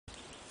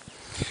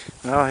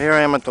Well, here I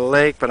am at the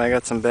lake, but I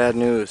got some bad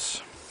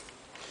news.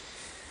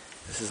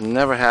 This has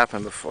never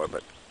happened before,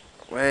 but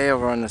way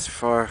over on this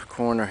far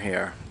corner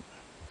here,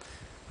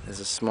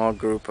 there's a small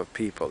group of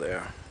people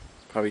there.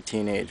 Probably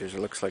teenagers, it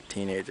looks like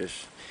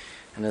teenagers.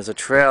 And there's a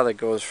trail that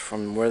goes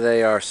from where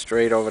they are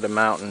straight over the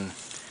mountain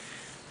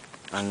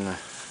on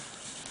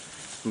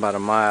about a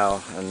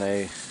mile, and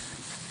they're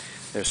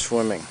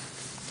swimming.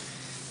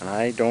 And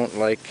I don't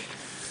like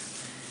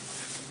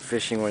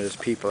fishing where there's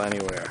people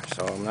anywhere,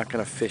 so I'm not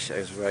going to fish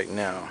as right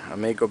now.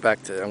 I'm going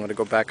to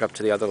go back up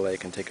to the other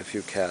lake and take a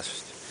few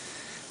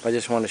casts. But I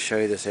just want to show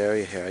you this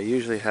area here. I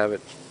usually have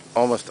it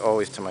almost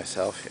always to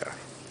myself here.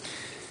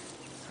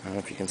 I don't know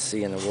if you can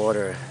see in the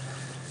water,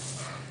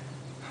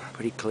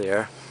 pretty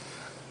clear.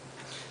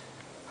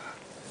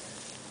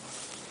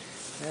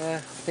 Yeah, I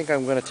think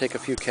I'm going to take a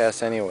few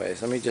casts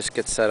anyways. Let me just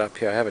get set up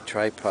here. I have a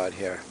tripod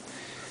here.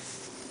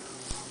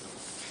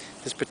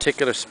 This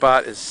particular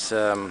spot is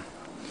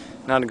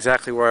not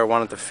exactly where I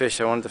wanted to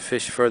fish. I wanted to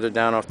fish further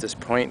down off this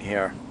point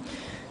here.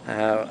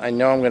 I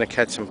know I'm going to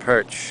catch some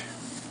perch,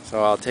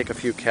 so I'll take a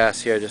few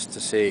casts here just to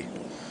see.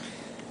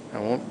 I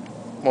won't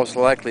most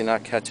likely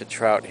not catch a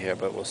trout here,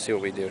 but we'll see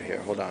what we do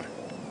here. Hold on.